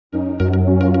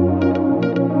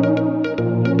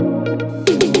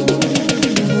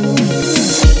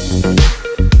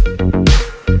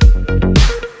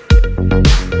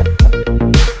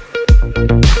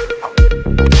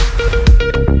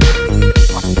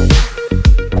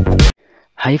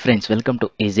Hi friends, welcome to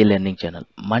easy learning channel.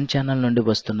 మన channel నుండి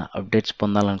వస్తున్న అప్డేట్స్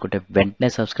పొందాలనుకుంటే వెంటనే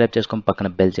సబ్స్క్రైబ్ చేసుకొని పక్కన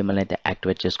బెల్ సింబల్ అయితే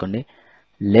యాక్టివేట్ చేసుకోండి.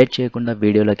 లేట్ చేయకుండా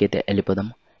వీడియోలోకి అయితే వెళ్ళిపోదాం.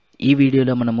 ఈ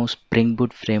వీడియోలో మనము spring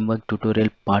boot framework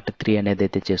tutorial part 3 అనేది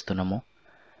అయితే చేస్తున్నాము.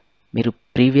 మీరు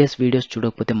ప్రీవియస్ వీడియోస్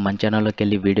చూడకపోతే మన ఛానల్లోకి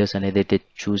వెళ్ళి వీడియోస్ అనేది అయితే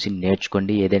చూసి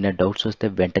నేర్చుకోండి. ఏదైనా డౌట్స్ వస్తే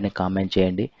వెంటనే కామెంట్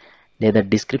చేయండి, లేదా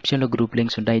డిస్క్రిప్షన్లో గ్రూప్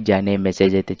లింక్స్ ఉంటాయి, జాయిన్ అయ్యే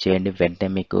మెసేజ్ అయితే చేయండి.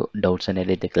 వెంటనే మీకు డౌట్స్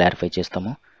అనేది అయితే క్లారిఫై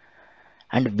చేస్తాము.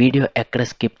 అండ్ వీడియో ఎక్కడ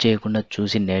స్కిప్ చేయకుండా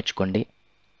చూసి నేర్చుకోండి.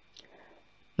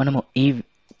 మనము ఈ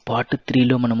పార్ట్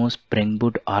 3లో మనము స్ప్రింగ్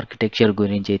బూట్ ఆర్కిటెక్చర్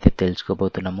గురించి అయితే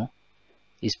తెలుసుకోబోతున్నాము.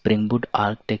 ఈ స్ప్రింగ్ బూట్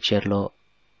ఆర్కిటెక్చర్లో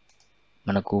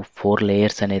మనకు 4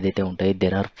 లేయర్స్ అనేది అయితే ఉంటాయి.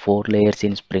 There are 4 layers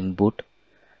in spring boot.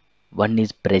 One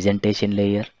is presentation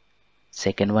layer,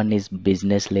 second one is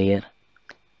business layer,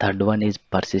 third one is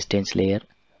persistence layer,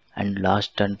 and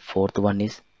last and fourth one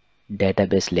is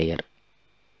database layer.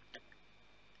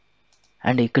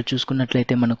 And ఇక్కడ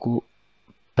చూసుకున్నట్లయితే మనకు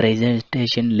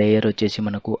presentation layer వచ్చేసి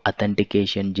మనకు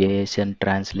authentication, JSN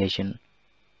translation.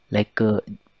 Like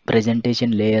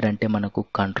presentation layer అంటే మనకు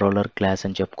controller class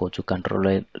అని చెప్పుకోవచ్చు,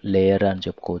 controller layer అని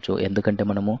చెప్పుకోవచ్చు. ఎందుకంటే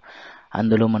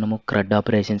అందులో మనము క్రడ్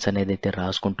ఆపరేషన్స్ అనేది అయితే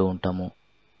రాసుకుంటూ ఉంటాము.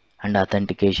 అండ్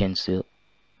అథెంటికేషన్స్,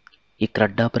 ఈ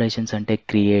క్రడ్ ఆపరేషన్స్ అంటే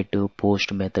create,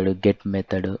 post method, get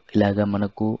method, ఇలాగా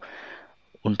మనకు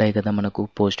ఉంటాయి కదా. మనకు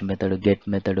post method, get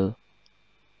method,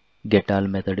 get all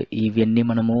method, ఇవన్నీ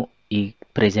మనము ఈ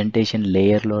ప్రెజెంటేషన్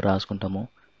లేయర్లో రాసుకుంటాము.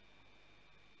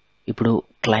 ఇప్పుడు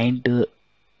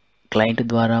క్లయింట్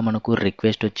ద్వారా మనకు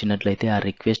రిక్వెస్ట్ వచ్చినట్లయితే ఆ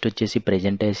రిక్వెస్ట్ వచ్చేసి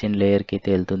ప్రెజెంటేషన్ లేయర్కి అయితే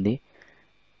వెళ్తుంది.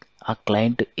 ఆ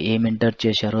క్లయింట్ ఏం ఎంటర్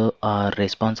చేశారో ఆ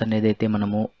రెస్పాన్స్ అనేది అయితే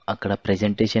మనము అక్కడ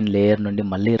ప్రెజెంటేషన్ లేయర్ నుండి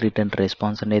మళ్ళీ రిటర్న్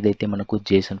రెస్పాన్స్ అనేది అయితే మనకు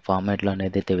జేసన్ ఫార్మాట్లో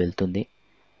అనేది అయితే వెళ్తుంది.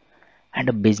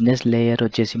 అండ్ బిజినెస్ లేయర్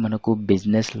వచ్చేసి మనకు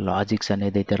బిజినెస్ లాజిక్స్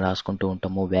అనేది అయితే రాసుకుంటూ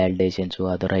ఉంటాము. వ్యాలిడేషన్స్,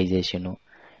 అథరైజేషను,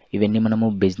 ఇవన్నీ మనము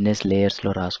బిజినెస్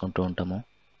లేయర్స్లో రాసుకుంటూ ఉంటాము.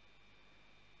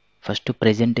 ఫస్ట్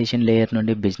ప్రెజెంటేషన్ లేయర్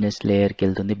నుండి బిజినెస్ లేయర్కి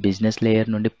వెళ్తుంది. బిజినెస్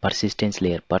లేయర్ నుండి persistence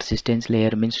layer. Persistence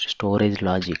layer means storage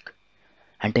logic.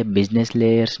 అంటే బిజినెస్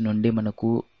లేయర్స్ నుండి మనకు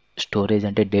స్టోరేజ్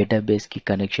అంటే డేటాబేస్కి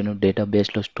కనెక్షన్,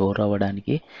 డేటాబేస్లో స్టోర్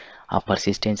అవ్వడానికి ఆ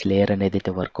పర్సిస్టెన్స్ లేయర్ అనేది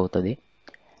అయితే వర్క్ అవుతుంది.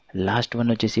 లాస్ట్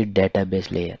వన్ వచ్చేసి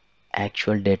డేటాబేస్ లేయర్.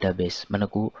 యాక్చువల్ డేటాబేస్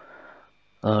మనకు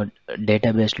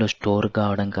డేటాబేస్లో స్టోర్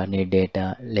కావడం కానీ డేటా,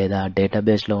 లేదా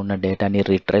డేటాబేస్లో ఉన్న డేటాని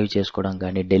రిట్రైవ్ చేసుకోవడం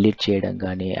కానీ, డిలీట్ చేయడం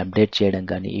కానీ, అప్డేట్ చేయడం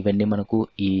కానీ, ఇవన్నీ మనకు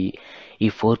ఈ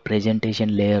 4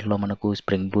 ప్రెజెంటేషన్ లేయర్లో మనకు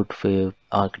స్ప్రింగ్ బూట్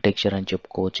ఆర్కిటెక్చర్ అని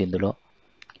చెప్పుకోవచ్చు. ఇందులో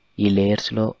ఈ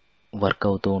లేయర్స్లో వర్క్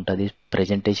అవుతూ ఉంటుంది.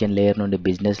 ప్రెజెంటేషన్ లేయర్ నుండి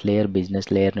బిజినెస్ లేయర్,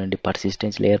 బిజినెస్ లేయర్ నుండి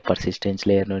పర్సిస్టెన్స్ లేయర్, పర్సిస్టెన్స్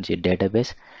లేయర్ నుంచి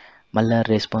డేటాబేస్, మళ్ళీ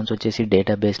రెస్పాన్స్ వచ్చేసి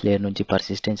డేటాబేస్ లేయర్ నుంచి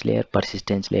పర్సిస్టెన్స్ లేయర్,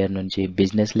 పర్సిస్టెన్స్ లేయర్ నుంచి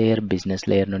బిజినెస్ లేయర్, బిజినెస్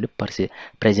లేయర్ నుండి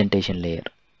ప్రెజెంటేషన్ లేయర్.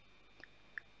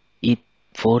 ఈ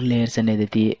 4 లేయర్స్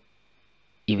అనేది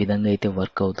ఈ విధంగా అయితే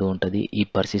వర్క్ అవుతూ ఉంటుంది. ఈ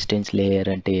పర్సిస్టెన్స్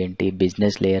లేయర్ అంటే ఏంటి,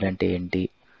 బిజినెస్ లేయర్ అంటే ఏంటి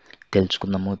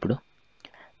తెలుసుకుందాము ఇప్పుడు.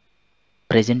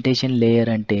 ప్రెజెంటేషన్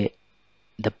లేయర్ అంటే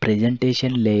the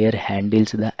presentation layer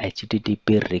handles the HTTP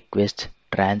request,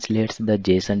 translates the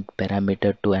JSON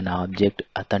parameter to an object,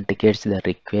 authenticates the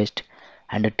request,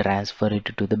 and transfer it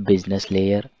to the business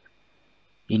layer.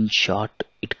 In short,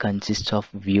 it consists of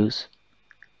views,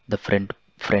 the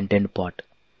front end part.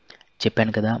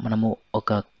 చెప్పాను కదా, మనము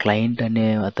ఒక client అనే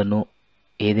అతను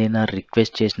ఏదైనా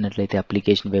request చేసినట్లయితే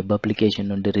application, web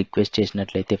application నుండి request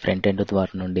చేసినట్లయితే ఫ్రంట్ ఎండ్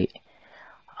ద్వారా నుండి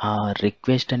ఆ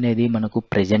రిక్వెస్ట్ అనేది మనకు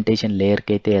ప్రెజెంటేషన్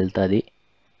లేయర్కి అయితే వెళ్తుంది.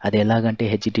 అది ఎలాగంటే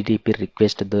హెచ్టిటిపి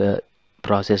రిక్వెస్ట్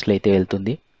ప్రాసెస్లో అయితే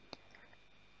వెళ్తుంది.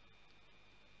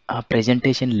 ఆ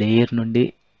ప్రెజెంటేషన్ లేయర్ నుండి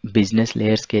బిజినెస్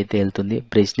లేయర్స్కి అయితే వెళ్తుంది.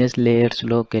 బిజినెస్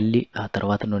లేయర్స్లోకి వెళ్ళి ఆ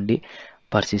తర్వాత నుండి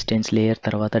పర్సిస్టెన్స్ లేయర్,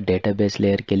 తర్వాత డేటాబేస్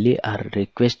లేయర్కి వెళ్ళి ఆ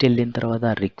రిక్వెస్ట్ వెళ్ళిన తర్వాత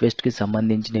ఆ రిక్వెస్ట్కి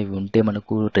సంబంధించినవి ఉంటే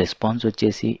మనకు రెస్పాన్స్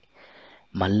వచ్చేసి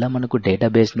మళ్ళీ మనకు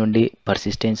డేటాబేస్ నుండి,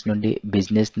 పర్సిస్టెన్స్ నుండి,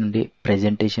 బిజినెస్ నుండి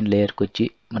ప్రెజెంటేషన్ లేయర్కి వచ్చి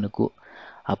మనకు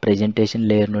ఆ ప్రెజెంటేషన్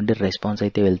లేయర్ నుండి రెస్పాన్స్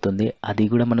అయితే వెళ్తుంది. అది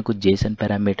కూడా మనకు జేసన్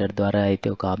పారామీటర్ ద్వారా అయితే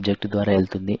ఒక ఆబ్జెక్ట్ ద్వారా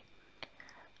వెళ్తుంది.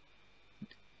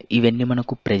 ఇవన్నీ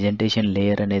మనకు ప్రెజెంటేషన్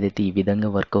లేయర్ అనేది అయితే ఈ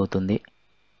విధంగా వర్క్ అవుతుంది.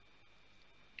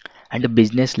 అండ్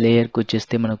బిజినెస్ లేయర్కి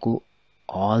వచ్చేస్తే మనకు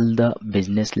all the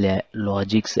business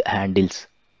logics handles.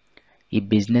 ఈ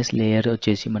బిజినెస్ లేయర్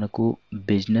వచ్చేసి మనకు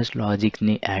బిజినెస్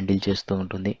లాజిక్ని హ్యాండిల్ చేస్తూ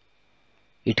ఉంటుంది.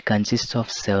 It consists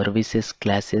of services,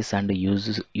 classes and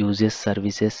uses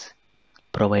services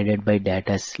provided by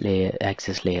data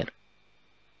access layer.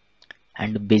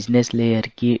 And business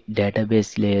లేయర్కి,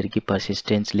 database లేయర్కి,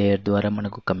 persistence layer ద్వారా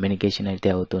మనకు కమ్యూనికేషన్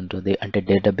అయితే అవుతుంటుంది. అంటే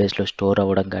డేటాబేస్లో స్టోర్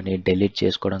అవ్వడం కానీ, డిలీట్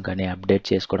చేసుకోవడం కానీ, అప్డేట్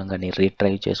చేసుకోవడం కానీ,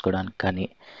 రీట్రైవ్ చేసుకోవడానికి కానీ,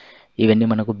 ఇవన్నీ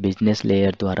మనకు బిజినెస్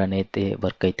లేయర్ ద్వారానైతే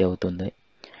వర్క్ అయితే అవుతుంది.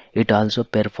 It also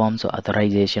performs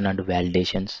authorization and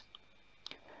validations.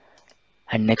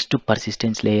 And next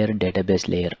persistence layer, database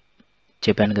layer.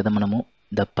 చెప్పాను కదా మనము,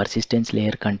 the persistence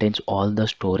layer contains all the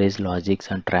storage logics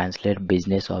and translate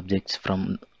business objects from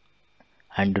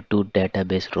and to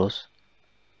database rows.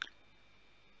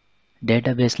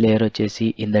 Database layer వచ్చేసి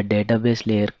in the database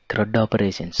layer CRUD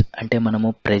operations అంటే మనము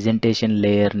presentation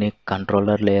లేయర్ని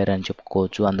controller layer అని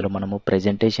చెప్పుకోవచ్చు. అందులో మనము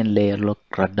ప్రెజెంటేషన్ లేయర్లో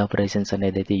CRUD ఆపరేషన్స్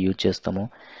అనేది అయితే యూజ్ చేస్తాము.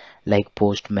 Like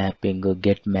post mapping,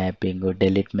 get mapping,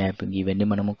 delete mapping, ఇవన్నీ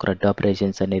మనము CRUD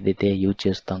ఆపరేషన్స్ అనేది అయితే యూజ్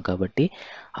చేస్తాం. కాబట్టి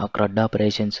ఆ CRUD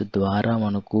ఆపరేషన్స్ ద్వారా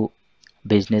మనకు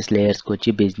బిజినెస్ లేయర్స్కి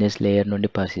వచ్చి బిజినెస్ లేయర్ నుండి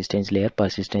పర్సిస్టెన్స్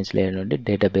లేయర్ నుండి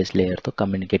డేటాబేస్ లేయర్తో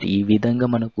కమ్యూనికేట్, ఈ విధంగా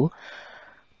మనకు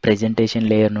ప్రెజెంటేషన్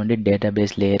లేయర్ నుండి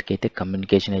డేటాబేస్ లేయర్కి అయితే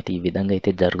కమ్యూనికేషన్ అయితే ఈ విధంగా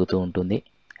అయితే జరుగుతూ ఉంటుంది.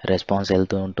 రెస్పాన్స్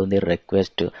వెళ్తూ ఉంటుంది,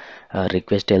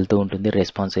 రిక్వెస్ట్ వెళ్తూ ఉంటుంది,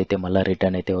 రెస్పాన్స్ అయితే మళ్ళీ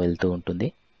రిటర్న్ అయితే వెళ్తూ ఉంటుంది.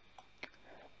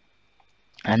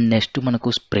 అండ్ నెక్స్ట్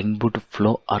మనకు స్ప్రింగ్ బూట్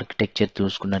ఫ్లో ఆర్కిటెక్చర్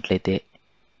చూసుకున్నట్లయితే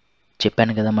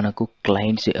చెప్పాను కదా, మనకు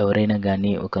క్లయింట్స్ ఎవరైనా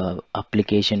కానీ ఒక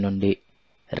అప్లికేషన్ నుండి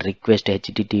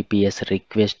HTTPS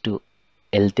రిక్వెస్ట్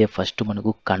వెళ్తే ఫస్ట్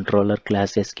మనకు కంట్రోలర్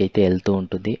క్లాసెస్కి అయితే వెళ్తూ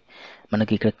ఉంటుంది.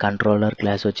 మనకి ఇక్కడ కంట్రోలర్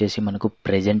క్లాస్ వచ్చేసి మనకు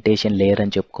ప్రెజెంటేషన్ లేయర్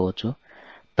అని చెప్పుకోవచ్చు.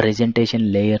 ప్రెజెంటేషన్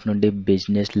లేయర్ నుండి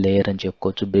బిజినెస్ లేయర్ అని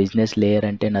చెప్పుకోవచ్చు. బిజినెస్ లేయర్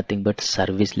అంటే నథింగ్ బట్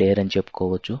సర్వీస్ లేయర్ అని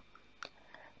చెప్పుకోవచ్చు.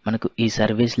 మనకు ఈ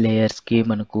సర్వీస్ లేయర్స్కి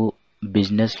మనకు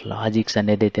బిజినెస్ లాజిక్స్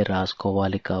అనేది అయితే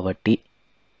రాసుకోవాలి. కాబట్టి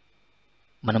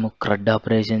మనము CRUD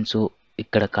ఆపరేషన్స్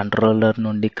ఇక్కడ కంట్రోలర్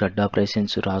నుండి CRUD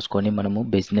ఆపరేషన్స్ రాసుకొని మనము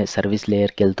బిజినెస్ సర్వీస్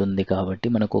లేయర్కి వెళ్తుంది. కాబట్టి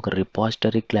మనకు ఒక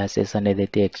రిపాజిటరీ క్లాసెస్ అనేది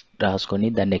అయితే రాసుకొని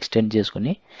దాన్ని ఎక్స్టెండ్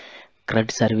చేసుకొని CRUD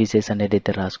సర్వీసెస్ అనేది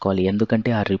అయితే రాసుకోవాలి. ఎందుకంటే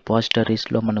ఆ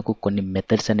రిపాజిటరీస్లో మనకు కొన్ని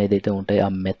మెథడ్స్ అనేది అయితే ఉంటాయి. ఆ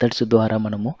మెథడ్స్ ద్వారా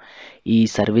మనము ఈ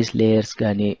సర్వీస్ లేయర్స్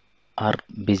కానీ ఆర్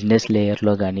బిజినెస్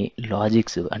లేయర్లో కానీ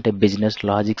లాజిక్స్ అంటే బిజినెస్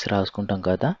లాజిక్స్ రాసుకుంటాం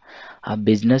కదా, ఆ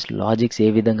బిజినెస్ లాజిక్స్ ఏ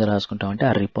విధంగా రాసుకుంటాం అంటే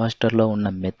ఆ రిపాజిటరీలో ఉన్న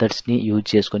మెథడ్స్ని యూజ్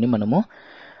చేసుకొని మనము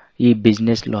ఈ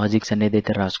బిజినెస్ లాజిక్స్ అనేది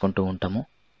అయితే రాసుకుంటూ ఉంటాము.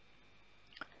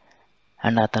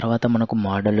 అండ్ ఆ తర్వాత మనకు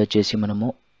మోడల్ వచ్చేసి మనము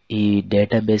ఈ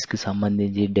డేటాబేస్కి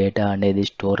సంబంధించి డేటా అనేది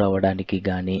స్టోర్ అవ్వడానికి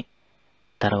కానీ,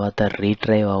 తర్వాత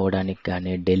రీట్రైవ్ అవ్వడానికి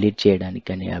కానీ, డిలీట్ చేయడానికి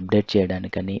కానీ, అప్డేట్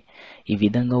చేయడానికి కానీ, ఈ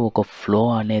విధంగా ఒక ఫ్లో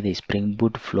అనేది స్ప్రింగ్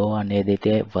బూట్ ఫ్లో అనేది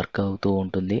అయితే వర్క్ అవుతూ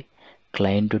ఉంటుంది.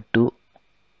 Client to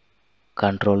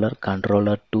controller,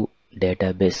 controller to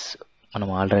database. మనం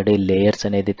ఆల్రెడీ లేయర్స్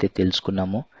అనేది అయితే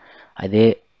తెలుసుకున్నాము. అదే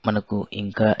మనకు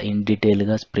ఇంకా ఇన్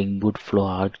డీటెయిల్గా స్ప్రింగ్ బూట్ ఫ్లో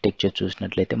ఆర్కిటెక్చర్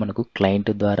చూసినట్లయితే మనకు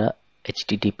క్లయింట్ ద్వారా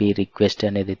HTTP రిక్వెస్ట్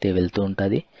అనేది అయితే వెళ్తూ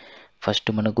ఉంటుంది. ఫస్ట్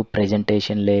మనకు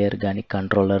ప్రెజెంటేషన్ లేయర్ కానీ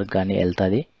కంట్రోలర్ కానీ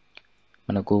వెళ్తుంది.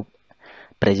 మనకు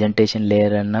ప్రెజెంటేషన్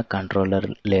లేయర్ అన్నా కంట్రోలర్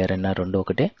లేయర్ అన్నా రెండు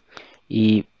ఒకటే.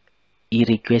 ఈ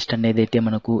రిక్వెస్ట్ అనేది అయితే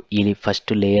మనకు ఈ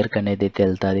ఫస్ట్ లేయర్కి అనేది అయితే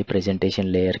వెళ్తుంది,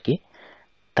 ప్రెజెంటేషన్ లేయర్కి.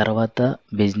 తర్వాత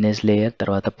బిజినెస్ లేయర్,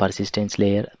 తర్వాత పర్సిస్టెన్స్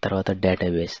లేయర్, తర్వాత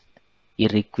డేటాబేస్. ఈ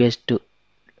రిక్వెస్ట్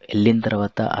వెళ్ళిన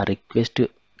తర్వాత ఆ రిక్వెస్ట్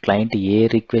క్లయింట్ ఏ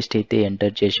రిక్వెస్ట్ అయితే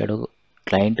ఎంటర్ చేశాడో,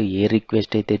 క్లయింట్ ఏ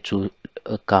రిక్వెస్ట్ అయితే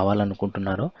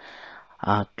కావాలనుకుంటున్నారో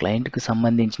ఆ క్లయింట్కి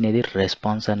సంబంధించినది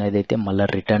రెస్పాన్స్ అనేది అయితే మళ్ళీ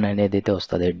రిటర్న్ అనేది అయితే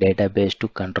వస్తుంది database to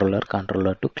controller,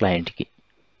 controller to క్లయింట్కి.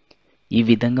 ఈ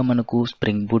విధంగా మనకు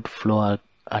స్ప్రింగ్ బూట్ ఫ్లో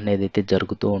అనేది అయితే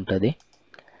జరుగుతూ ఉంటుంది.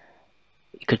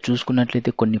 ఇక్కడ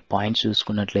చూసుకున్నట్లయితే కొన్ని పాయింట్స్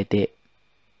చూసుకున్నట్లయితే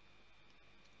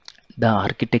the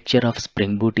architecture of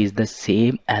Spring Boot is the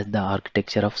same as the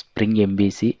architecture of Spring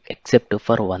MVC except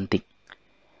for one thing.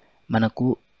 మనకు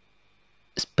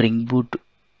స్ప్రింగ్ బూట్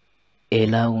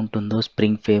ఎలా ఉంటుందో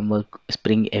స్ప్రింగ్ ఫ్రేమ్వర్క్,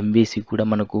 స్ప్రింగ్ MVC కూడా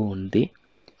మనకు ఉంది.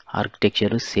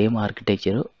 Architecture same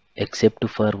architecture except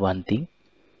for one thing,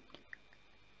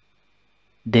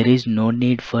 there is no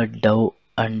need for Dove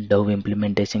and Dove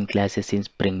implementation classes in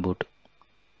spring boot.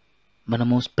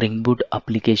 మనము spring boot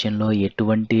అప్లికేషన్లో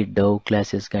ఎటువంటి Dove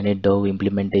classes కానీ డవ్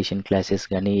ఇంప్లిమెంటేషన్ క్లాసెస్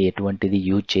కానీ ఎటువంటిది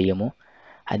use చేయము.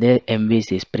 అదే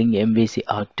స్ప్రింగ్ MVC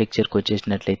ఆర్కిటెక్చర్కి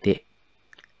వచ్చేసినట్లయితే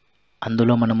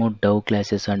అందులో మనము Dove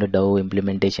classes and Dove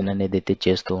implementation అనేది అయితే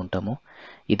చేస్తూ ఉంటాము.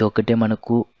 ఇదొకటే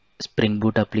మనకు spring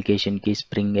boot అప్లికేషన్కి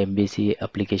spring MVC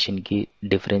అప్లికేషన్కి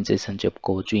differences అని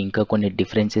చెప్పుకోవచ్చు. ఇంకా కొన్ని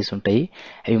డిఫరెన్సెస్ ఉంటాయి,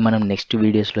 అవి మనం నెక్స్ట్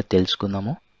వీడియోస్లో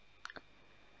తెలుసుకుందాము.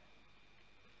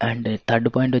 అండ్ థర్డ్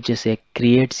పాయింట్ వచ్చేసి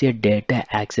creates a data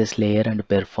access layer and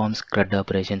performs CRUD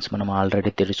operations. మనం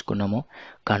ఆల్రెడీ తెలుసుకున్నాము,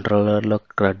 కంట్రోలర్లో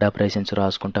CRUD ఆపరేషన్స్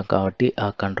రాసుకుంటాం కాబట్టి ఆ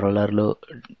కంట్రోలర్లో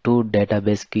టు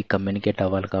డేటాబేస్కి కమ్యూనికేట్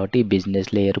అవ్వాలి కాబట్టి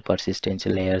బిజినెస్ లేయర్, పర్సిస్టెన్స్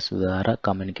లేయర్స్ ద్వారా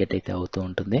కమ్యూనికేట్ అయితే అవుతూ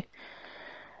ఉంటుంది.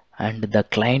 And the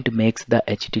client makes the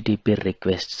HTTP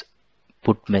requests,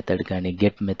 put method కానీ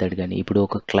గెట్ మెథడ్ కానీ. ఇప్పుడు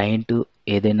ఒక క్లయింట్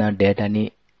ఏదైనా డేటాని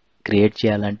క్రియేట్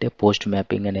చేయాలంటే పోస్ట్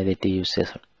మ్యాపింగ్ అనేది అయితే యూస్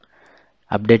చేస్తాం,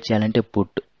 అప్డేట్ చేయాలంటే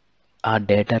పుట్, ఆ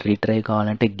డేటా రీట్రైవ్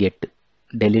కావాలంటే గెట్,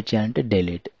 డెలీట్ చేయాలంటే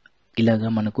డెలీట్. ఇలాగా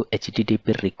మనకు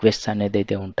హెచ్టిటిపి రిక్వెస్ట్స్ అనేది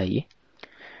అయితే ఉంటాయి.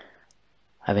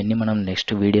 అవన్నీ మనం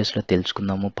నెక్స్ట్ వీడియోస్లో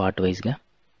తెలుసుకుందాము పార్ట్ వైజ్గా.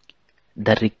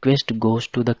 The request goes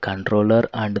to the controller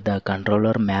and the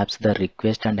controller maps the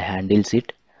request and handles it.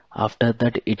 After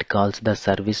that it calls the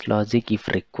service logic if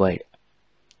required.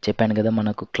 చెప్పాను కదా,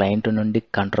 మనకు క్లయింట్ నుండి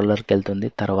కంట్రోలర్కి వెళ్తుంది,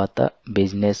 తర్వాత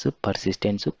బిజినెస్,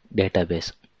 పర్సిస్టెన్స్,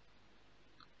 డేటాబేస్.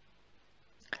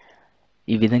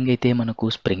 ఈ విధంగా అయితే మనకు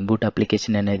స్ప్రింగ్ బూట్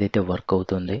అప్లికేషన్ అనేది అయితే వర్క్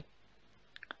అవుతుంది.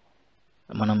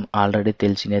 మనం ఆల్రెడీ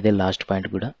తెలిసినదే లాస్ట్ పాయింట్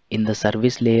కూడా. In the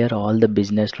service layer all the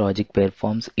business logic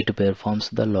performs. It performs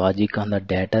the logic on the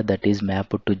data that is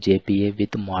mapped to JPA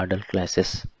with model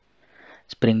classes.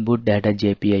 Spring boot data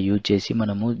JPA use చేసి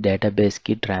మనము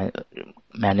డేటాబేస్కి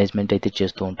management అయితే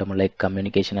చేస్తూ ఉంటాము, like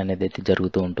communication అనేది అయితే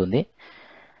జరుగుతూ ఉంటుంది.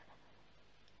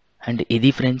 And ఇది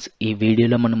ఫ్రెండ్స్, ఈ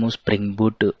వీడియోలో మనము స్ప్రింగ్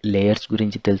బూట్ లేయర్స్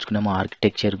గురించి తెలుసుకున్నాము,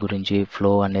 ఆర్కిటెక్చర్ గురించి,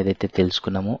 ఫ్లో అనేది అయితే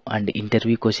తెలుసుకున్నాము. అండ్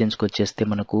ఇంటర్వ్యూ క్వశ్చన్స్కి వచ్చేస్తే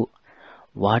మనకు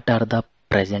what are the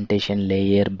presentation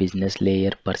layer, business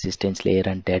layer, persistence layer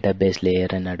and database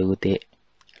layer అని అడిగితే,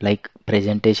 లైక్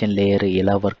ప్రెజెంటేషన్ లేయర్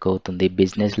ఎలా వర్క్ అవుతుంది,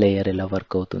 బిజినెస్ లేయర్ ఎలా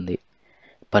వర్క్ అవుతుంది,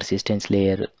 persistence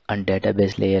layer and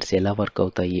database layers ఎలా వర్క్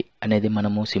అవుతాయి అనేది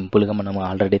మనము సింపుల్గా మనం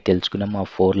ఆల్రెడీ తెలుసుకున్నాము. ఆ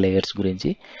 4 లేయర్స్ గురించి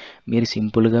మీరు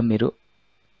సింపుల్గా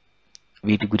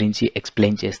వీటి గురించి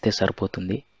ఎక్స్ప్లెయిన్ చేస్తే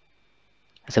సరిపోతుంది.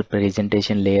 అసలు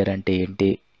ప్రెజెంటేషన్ లేయర్ అంటే ఏంటి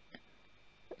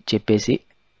చెప్పేసి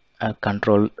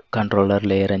కంట్రోలర్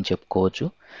లేయర్ అని చెప్పుకోవచ్చు.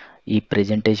 ఈ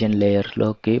ప్రెజెంటేషన్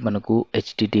లేయర్లోకి మనకు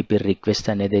హెచ్టిటిపి రిక్వెస్ట్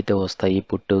అనేది అయితే వస్తాయి.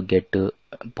 పుట్, గెట్,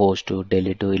 పోస్ట్,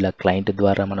 డెలీట్ ఇలా క్లయింట్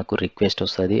ద్వారా మనకు రిక్వెస్ట్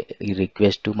వస్తుంది. ఈ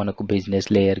రిక్వెస్ట్ మనకు బిజినెస్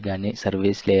లేయర్ కానీ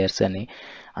సర్వీస్ లేయర్స్ అని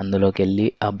అందులోకి వెళ్ళి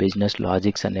ఆ బిజినెస్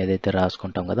లాజిక్స్ అనేది అయితే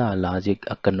రాసుకుంటాం కదా, ఆ లాజిక్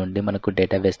అక్కడ నుండి మనకు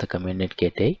డేటాబేస్తో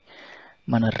కమ్యూనికేట్ అయ్యి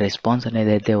మన రెస్పాన్స్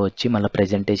అనేది అయితే వచ్చి మళ్ళీ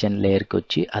ప్రెజెంటేషన్ లేయర్కి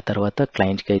వచ్చి ఆ తర్వాత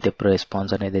క్లయింట్కి అయితే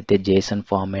రెస్పాన్స్ అనేది అయితే జేసన్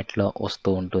ఫార్మేట్లో వస్తూ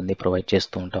ఉంటుంది, ప్రొవైడ్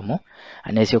చేస్తూ ఉంటాము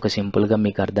అనేసి ఒక సింపుల్గా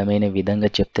మీకు అర్థమైన విధంగా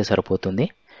చెప్తే సరిపోతుంది.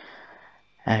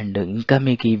 అండ్ ఇంకా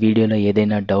మీకు ఈ వీడియోలో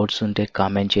ఏదైనా డౌట్స్ ఉంటే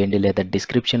కామెంట్ చేయండి, లేదా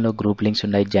డిస్క్రిప్షన్లో గ్రూప్ లింక్స్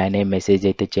ఉన్నాయి, జాయిన్ అయ్యి మెసేజ్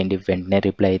అయితే చేయండి, వెంటనే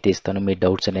రిప్లై అయితే ఇస్తాను, మీ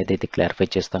డౌట్స్ అనేది అయితే క్లారిఫై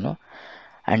చేస్తాను.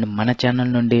 అండ్ మన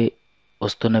ఛానల్ నుండి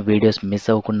వస్తున్న వీడియోస్ మిస్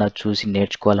అవ్వకుండా చూసి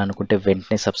నేర్చుకోవాలనుకుంటే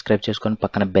వెంటనే సబ్స్క్రైబ్ చేసుకొని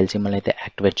పక్కన బెల్ సింబల్ అయితే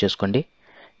యాక్టివేట్ చేసుకోండి.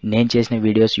 నేను చేసిన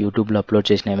వీడియోస్ యూట్యూబ్లో అప్లోడ్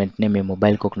చేసిన వెంటనే మీ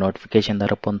మొబైల్కి ఒక నోటిఫికేషన్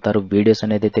ద్వారా పొందుతారు. వీడియోస్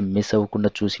అనేది అయితే మిస్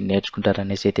అవ్వకుండా చూసి నేర్చుకుంటారు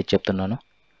అనేసి అయితే చెప్తున్నాను.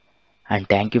 And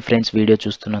thank you friends video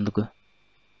చూస్తున్నందుకు.